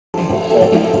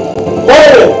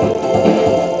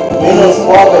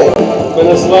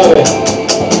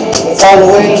It's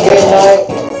Halloween game night.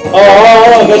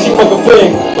 Oh, that's you fucking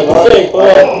pig.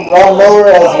 Lawnmower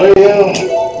as Ryu.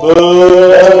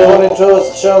 Everyone into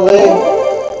us, Chun-Li.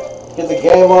 Get the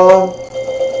game on.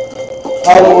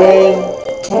 Halloween.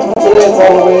 Today it's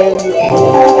Halloween.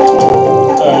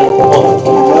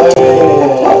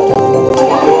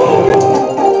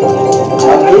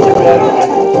 I'm Goofy Man.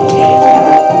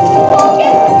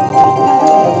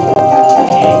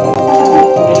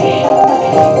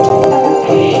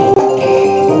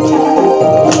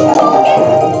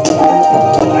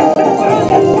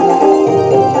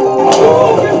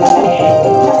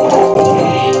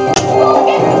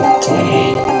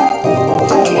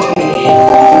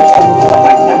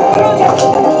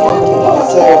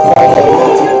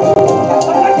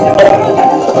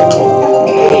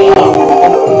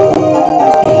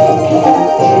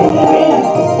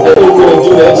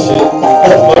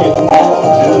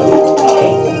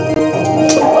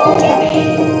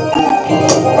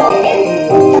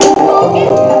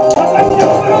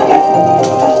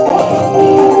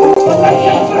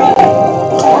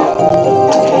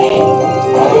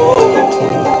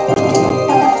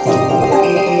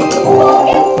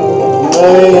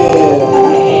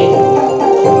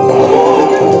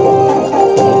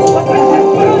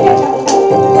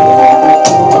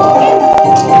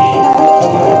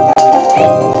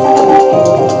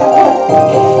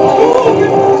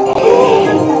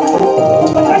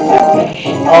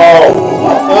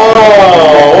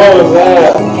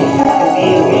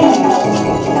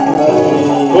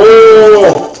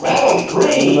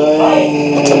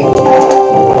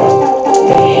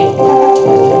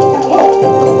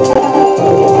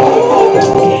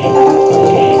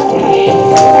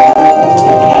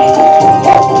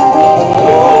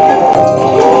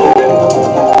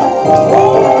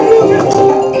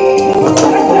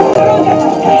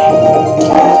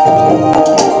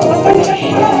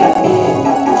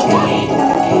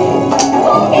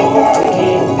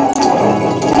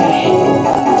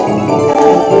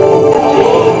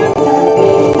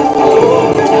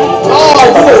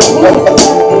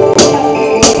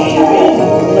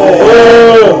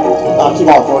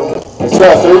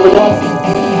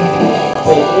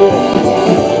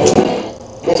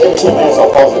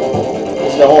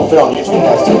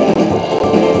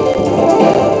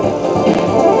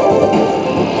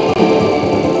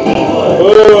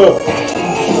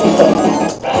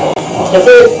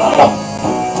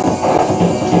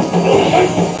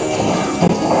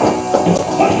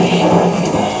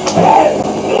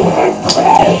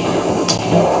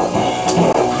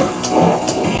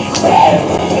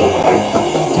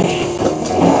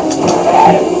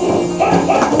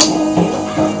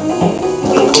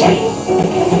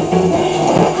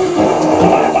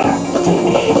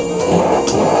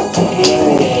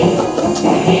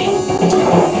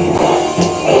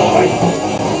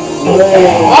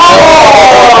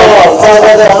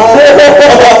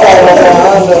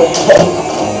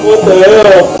 What the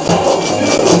hell?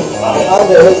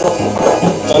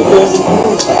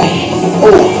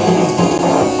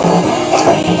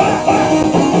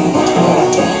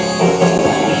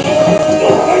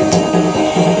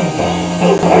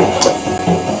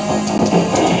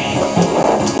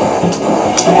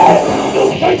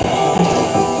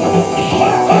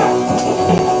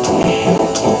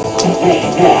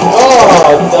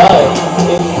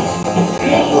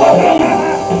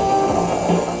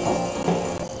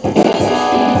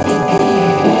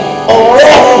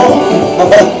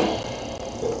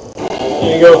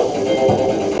 Here you go.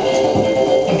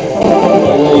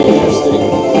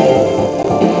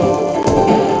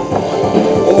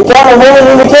 In the camera, man,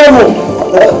 in the camera.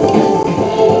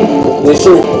 They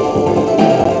shoot.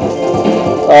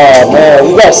 Oh man,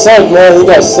 you got sucked, man. You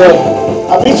got sucked.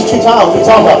 I beat you 2 times. What are you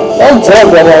talking about? I'm drunk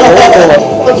right now.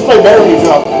 Let's play better when you're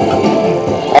drunk.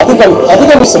 I think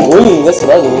I'm with some weed. That's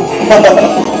what I need.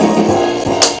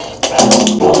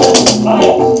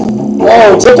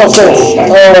 Oh, tip off sense.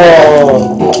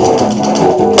 Oh.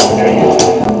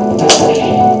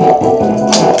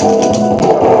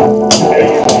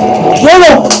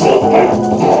 Venom!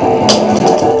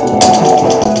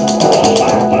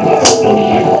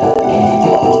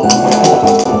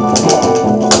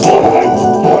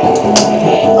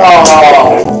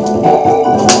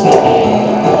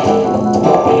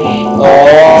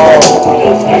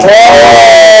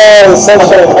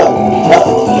 Sunshine.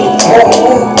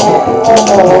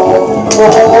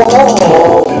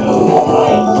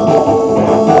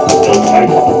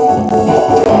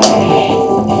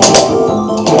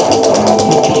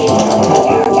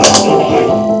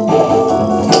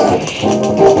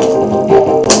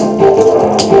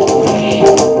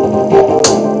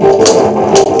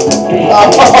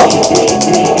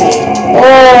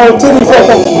 Oh, titty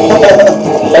fucking.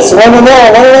 That's 1-0,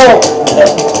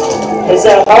 1-0. Is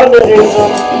that Honda diesel?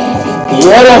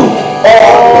 Venom.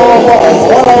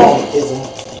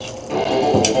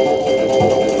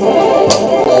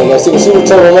 You guys take a super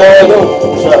turbo, man. Go.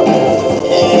 Shut up.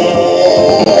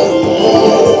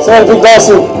 Sorry, big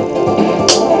lawsuit.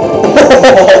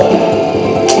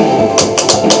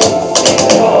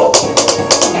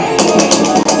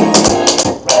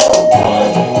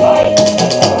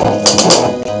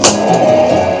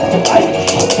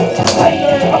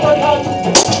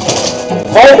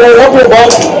 Fight, man, up here,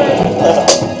 bud.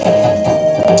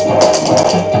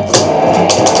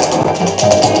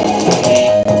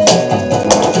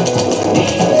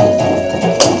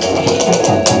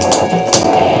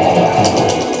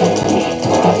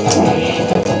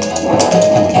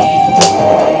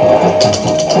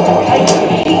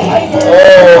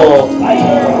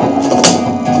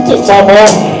 Time off.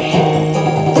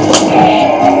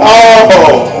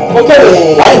 Oh!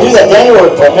 Okay. I didn't do that. Daniel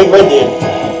or Big Red did.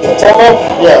 Time off?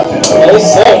 Yeah. They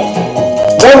suck.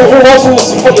 Damn, if you're watching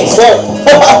this, you fucking suck.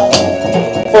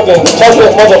 Fucking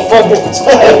chocolate motherfucker.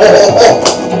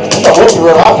 I hope you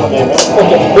run off one day, man.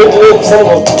 Fucking big lip son of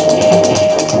a...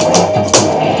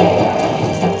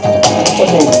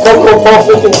 Fucking Cocoa Puff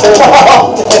looking son of a...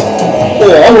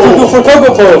 Yeah, I'm too good for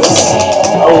Cocoa Puffs.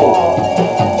 Oh.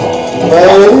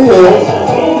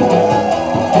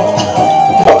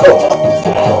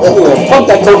 Fuck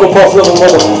that Cocoa Puff looking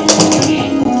mother.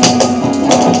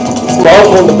 It's my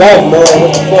uncle in the back, man.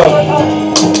 What the fuck?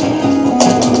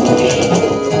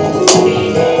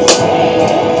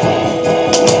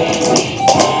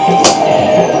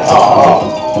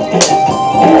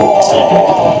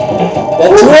 That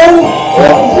too early?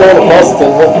 Yeah, I'm going to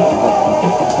Boston, man.